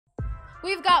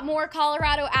We've got more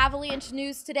Colorado Avalanche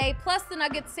news today, plus the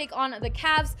Nuggets take on the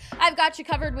Cavs. I've got you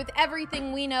covered with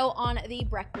everything we know on the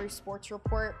DNVR Sports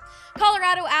Report.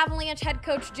 Colorado Avalanche head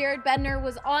coach Jared Bednar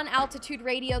was on Altitude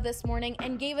Radio this morning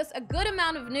and gave us a good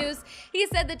amount of news. He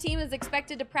said the team is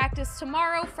expected to practice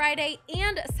tomorrow, Friday,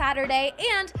 and Saturday,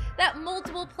 and that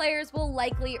multiple players will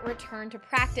likely return to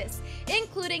practice,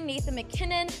 including Nathan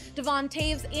MacKinnon, Devon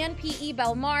Toews, and PE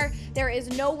Bellemare. There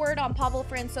is no word on Pavel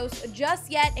Francouz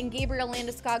just yet, and Gabriel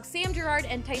Landeskog, Sam Girard,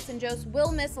 and Tyson Jost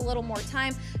will miss a little more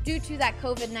time due to that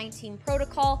COVID-19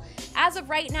 protocol. As of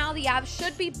right now, the Avs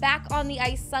should be back on the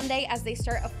ice Sunday as they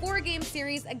start a 4-game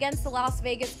series against the Las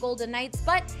Vegas Golden Knights,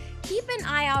 but keep an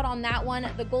eye out on that one.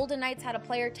 The Golden Knights had a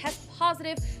player test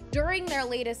positive during their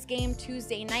latest game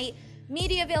Tuesday night.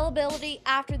 Media availability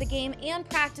after the game and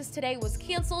practice today was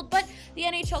canceled, but the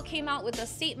NHL came out with a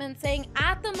statement saying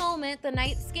at the moment the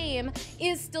Knights game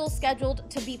is still scheduled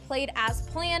to be played as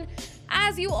planned.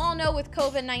 As you all know, with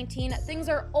COVID-19, things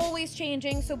are always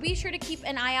changing, so be sure to keep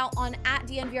an eye out on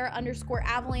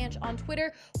 @DNVR_Avalanche on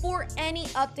Twitter for any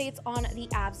updates on the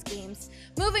Avs games.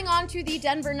 Moving on to the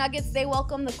Denver Nuggets, they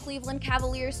welcome the Cleveland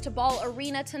Cavaliers to Ball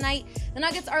Arena tonight. The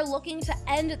Nuggets are looking to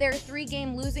end their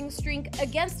 3-game losing streak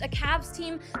against a Cavs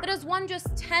team that has won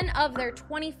just 10 of their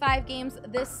 25 games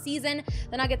this season.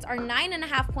 The Nuggets are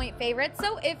 9.5-point favorites,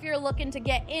 so if you're looking to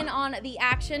get in on the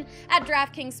action at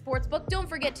DraftKings Sportsbook, don't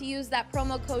forget to use that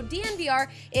promo code DNVR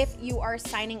if you are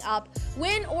signing up.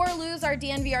 Win or lose, our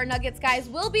DNVR Nuggets guys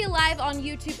will be live on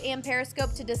YouTube and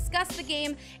Periscope to discuss the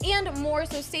game and more,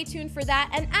 so stay tuned for that.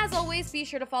 And as always, be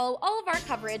sure to follow all of our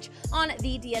coverage on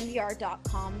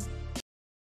thednvr.com.